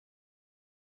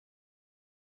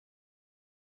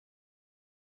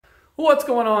What's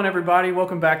going on, everybody?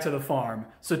 Welcome back to the farm.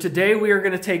 So today we are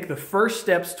going to take the first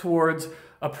steps towards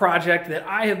a project that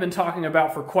I have been talking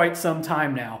about for quite some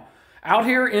time now. Out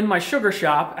here in my sugar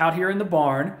shop, out here in the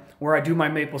barn, where I do my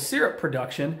maple syrup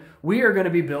production, we are going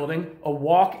to be building a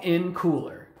walk-in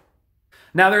cooler.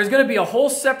 Now there's going to be a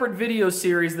whole separate video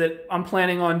series that I'm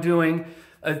planning on doing.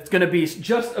 It's going to be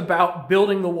just about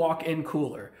building the walk-in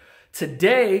cooler.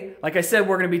 Today, like I said,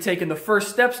 we're going to be taking the first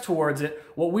steps towards it.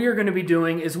 What we are going to be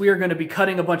doing is we are going to be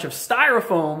cutting a bunch of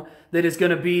styrofoam that is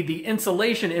going to be the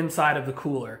insulation inside of the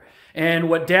cooler. And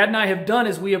what Dad and I have done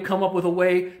is we have come up with a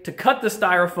way to cut the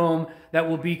styrofoam that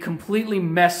will be completely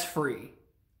mess-free.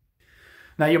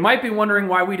 Now you might be wondering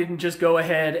why we didn't just go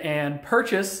ahead and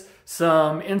purchase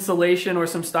some insulation or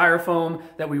some styrofoam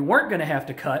that we weren't going to have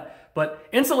to cut, but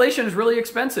insulation is really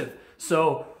expensive.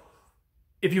 So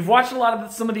if you've watched a lot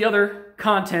of some of the other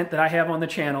content that I have on the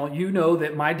channel, you know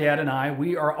that my dad and I,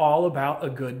 we are all about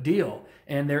a good deal.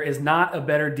 And there is not a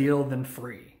better deal than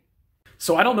free.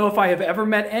 So I don't know if I have ever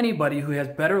met anybody who has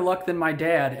better luck than my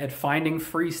dad at finding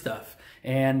free stuff.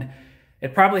 And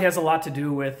it probably has a lot to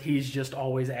do with he's just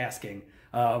always asking.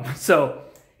 So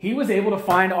he was able to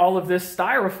find all of this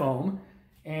styrofoam.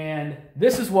 And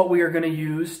this is what we are going to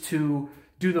use to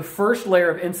do the first layer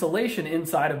of insulation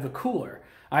inside of the cooler.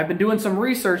 I've been doing some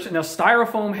research, and now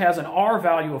styrofoam has an R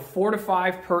value of 4 to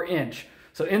 5 per inch.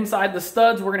 So inside the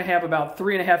studs, we're going to have about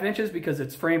 3.5 inches because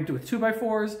it's framed with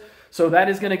 2x4s. So that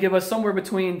is going to give us somewhere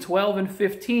between 12 and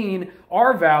 15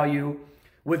 R value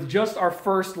with just our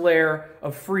first layer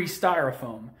of free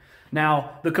styrofoam.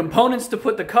 Now, the components to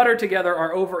put the cutter together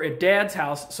are over at Dad's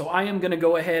house, so I am going to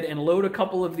go ahead and load a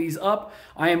couple of these up.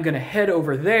 I am going to head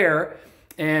over there,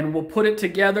 and we'll put it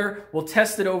together, we'll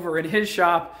test it over in his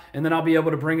shop, and then I'll be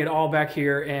able to bring it all back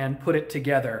here and put it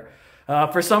together.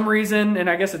 For some reason, and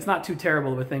I guess it's not too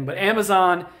terrible of a thing, but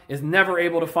Amazon is never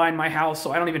able to find my house,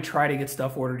 so I don't even try to get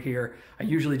stuff ordered here. I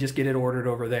usually just get it ordered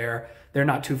over there. They're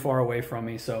not too far away from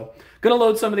me, so gonna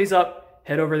load some of these up,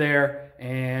 head over there,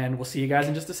 and we'll see you guys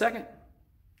in just a second.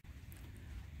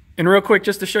 And real quick,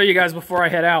 just to show you guys before I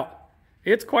head out,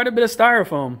 it's quite a bit of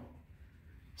styrofoam.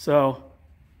 So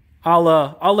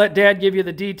I'll let Dad give you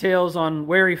the details on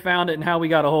where he found it and how we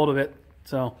got a hold of it.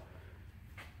 So,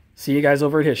 see you guys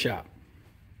over at his shop.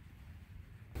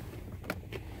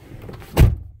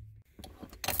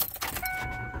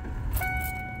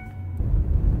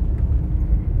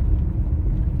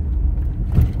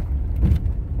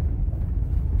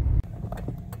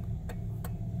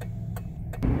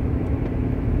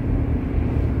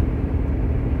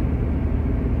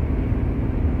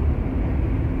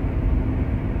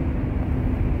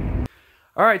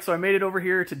 All right, so I made it over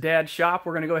here to Dad's shop.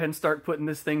 We're going to go ahead and start putting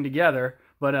this thing together.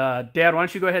 But Dad, why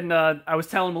don't you go ahead and, I was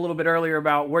telling him a little bit earlier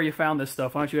about where you found this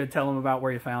stuff. Why don't you go ahead and tell him about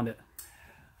where you found it?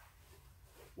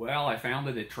 Well, I found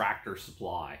it at Tractor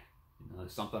Supply.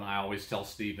 Something I always tell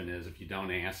Stephen is if you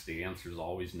don't ask, the answer is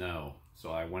always no.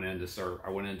 So I went into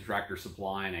Tractor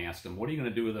Supply and asked them, what are you going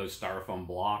to do with those styrofoam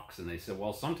blocks? And they said,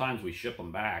 well, sometimes we ship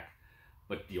them back,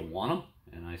 but do you want them?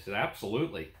 And I said,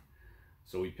 absolutely.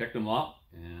 So we picked them up,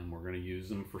 and we're going to use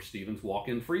them for Stephen's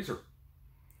walk-in freezer.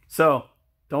 So,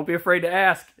 don't be afraid to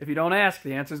ask. If you don't ask,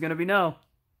 the answer is going to be no.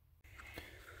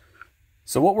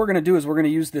 So what we're going to do is we're going to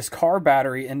use this car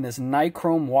battery and this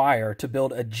nichrome wire to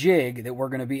build a jig that we're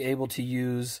going to be able to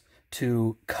use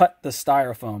to cut the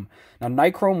styrofoam. Now,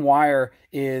 nichrome wire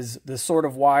is the sort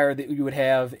of wire that you would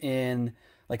have in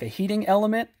like a heating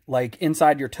element, like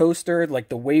inside your toaster, like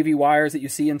the wavy wires that you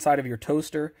see inside of your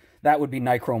toaster. That would be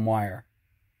nichrome wire.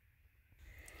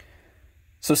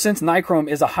 So since nichrome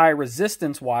is a high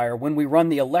resistance wire, when we run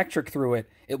the electric through it,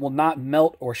 it will not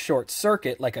melt or short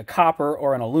circuit like a copper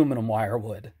or an aluminum wire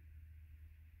would.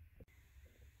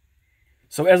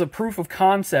 So as a proof of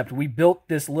concept, we built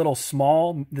this little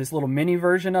mini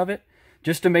version of it,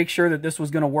 just to make sure that this was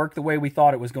going to work the way we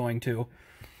thought it was going to.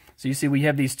 So you see we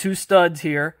have these two studs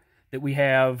here that we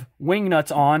have wing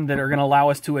nuts on that are going to allow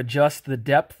us to adjust the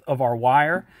depth of our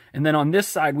wire. And then on this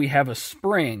side we have a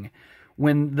spring.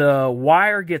 When the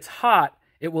wire gets hot,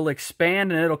 it will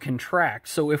expand and it'll contract.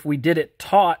 So if we did it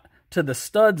taut to the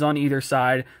studs on either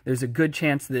side, there's a good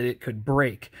chance that it could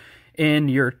break. In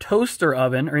your toaster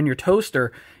oven, or in your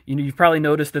toaster, you've probably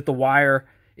noticed that the wire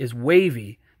is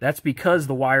wavy. That's because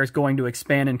the wire is going to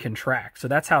expand and contract. So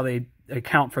that's how they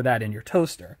account for that in your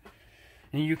toaster.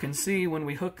 And you can see when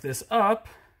we hook this up,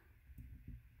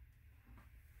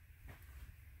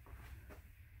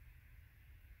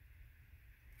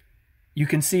 you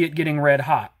can see it getting red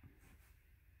hot.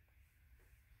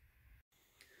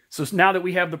 So now that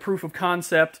we have the proof of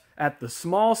concept at the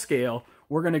small scale,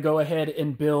 we're going to go ahead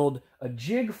and build a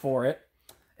jig for it.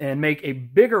 and make a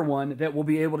bigger one that will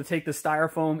be able to take the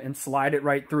styrofoam and slide it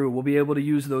right through. We'll be able to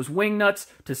use those wing nuts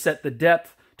to set the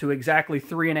depth to exactly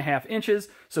 3.5 inches.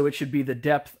 So it should be the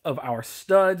depth of our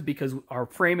studs, because our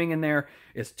framing in there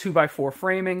is 2x4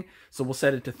 framing. So we'll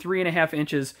set it to 3.5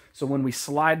 inches. So when we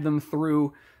slide them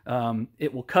through,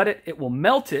 it will cut it. It will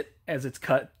melt it as it's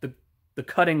cut. The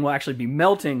cutting will actually be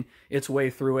melting its way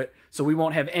through it. So we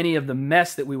won't have any of the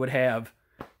mess that we would have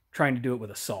trying to do it with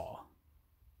a saw.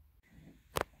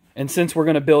 And since we're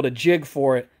going to build a jig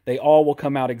for it, they all will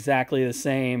come out exactly the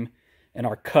same, and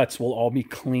our cuts will all be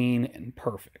clean and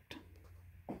perfect.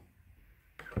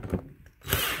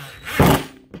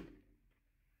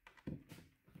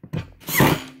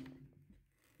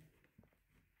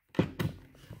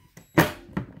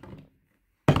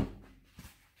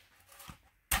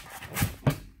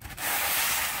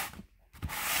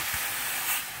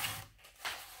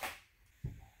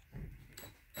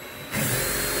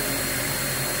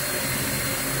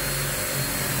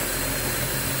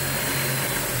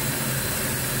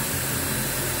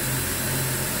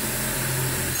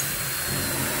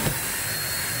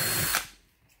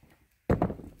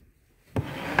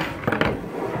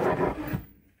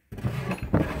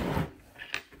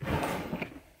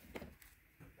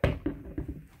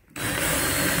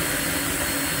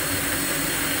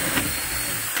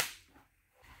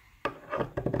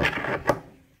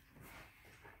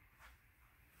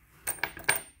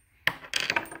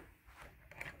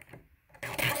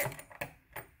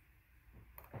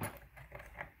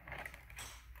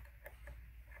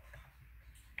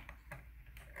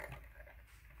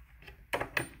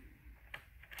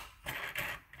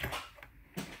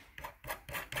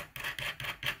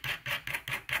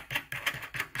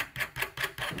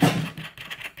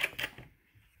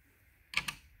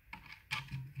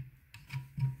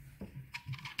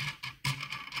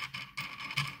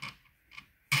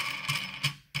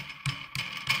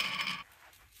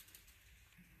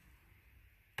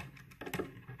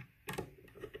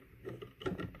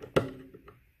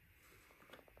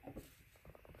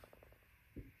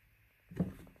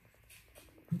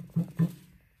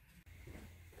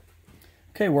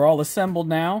 Okay, we're all assembled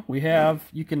now. We have,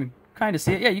 you can kind of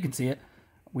see it. Yeah, you can see it.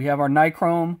 We have our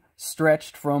nichrome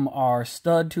stretched from our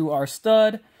stud to our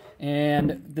stud.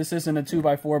 And this isn't a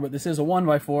 2x4, but this is a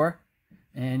 1x4.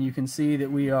 And you can see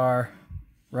that we are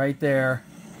right there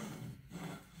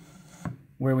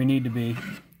where we need to be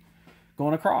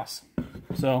going across.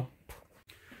 So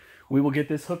we will get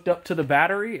this hooked up to the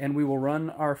battery, and we will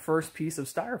run our first piece of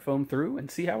styrofoam through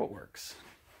and see how it works.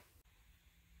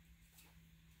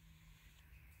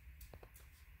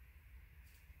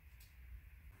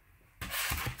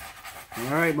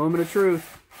 All right, moment of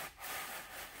truth.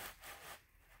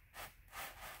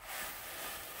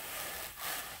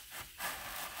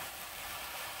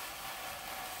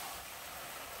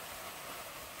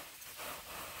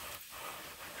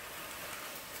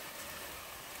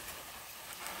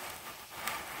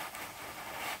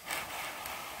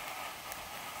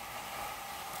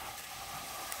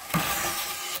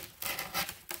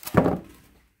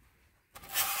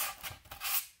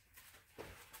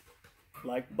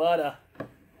 Like butter.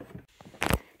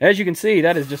 As you can see,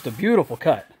 that is just a beautiful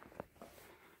cut.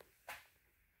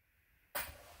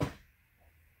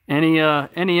 Any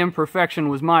imperfection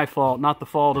was my fault, not the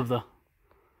fault of the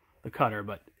cutter,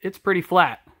 but it's pretty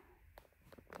flat.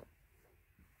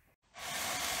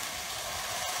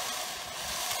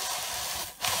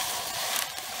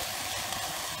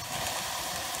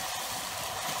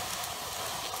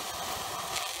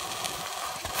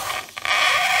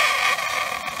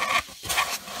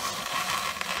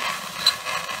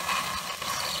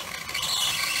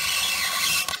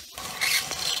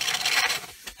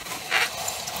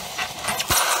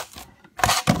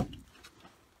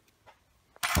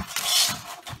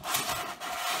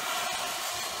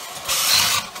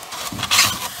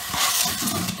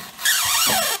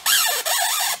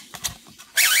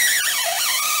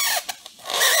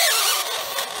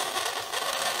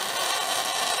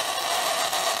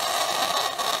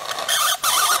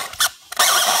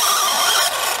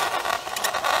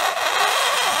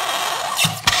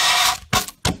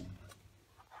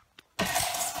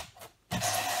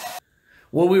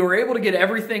 Well, we were able to get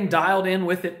everything dialed in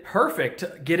with it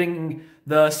perfect, getting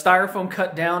the styrofoam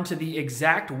cut down to the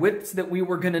exact widths that we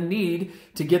were going to need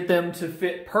to get them to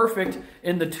fit perfect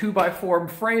in the 2x4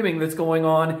 framing that's going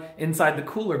on inside the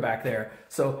cooler back there.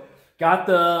 So got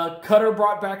the cutter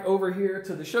brought back over here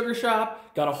to the sugar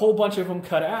shop, got a whole bunch of them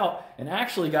cut out, and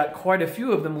actually got quite a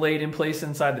few of them laid in place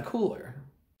inside the cooler.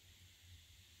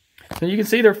 So you can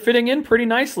see they're fitting in pretty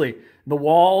nicely. The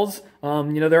walls,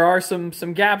 you know, there are some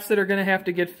gaps that are going to have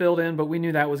to get filled in, but we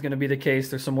knew that was going to be the case.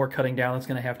 There's some more cutting down that's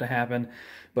going to have to happen.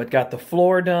 But got the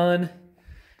floor done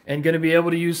and going to be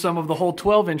able to use some of the whole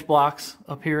 12-inch blocks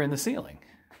up here in the ceiling.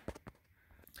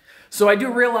 So I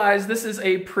do realize this is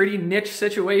a pretty niche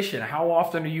situation. How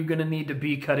often are you going to need to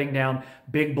be cutting down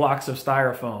big blocks of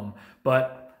styrofoam?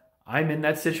 But I'm in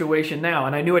that situation now,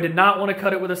 and I knew I did not want to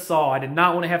cut it with a saw. I did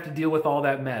not want to have to deal with all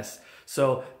that mess.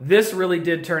 So this really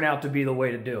did turn out to be the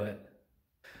way to do it.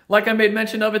 Like I made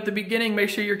mention of at the beginning, make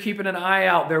sure you're keeping an eye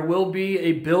out. There will be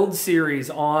a build series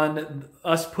on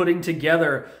us putting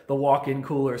together the walk-in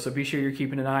cooler, so be sure you're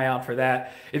keeping an eye out for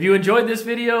that. If you enjoyed this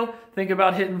video, think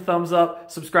about hitting thumbs up,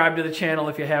 subscribe to the channel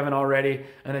if you haven't already,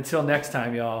 and until next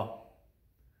time, y'all,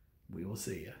 we will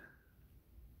see you.